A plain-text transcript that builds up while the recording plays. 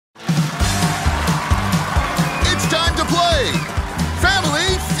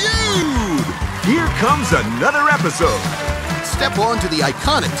comes another episode. Step onto the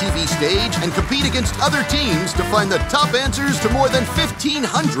iconic TV stage and compete against other teams to find the top answers to more than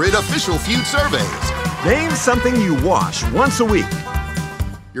 1,500 official Feud surveys. Name something you wash once a week.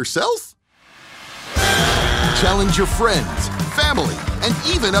 Yourself? Challenge your friends, family, and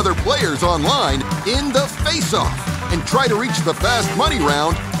even other players online in the face-off and try to reach the fast money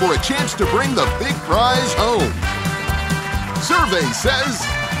round for a chance to bring the big prize home. Survey says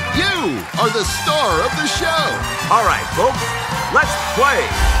you are the star of the show. All right, folks, let's play.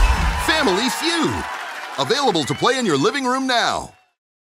 Family Feud. Available to play in your living room now.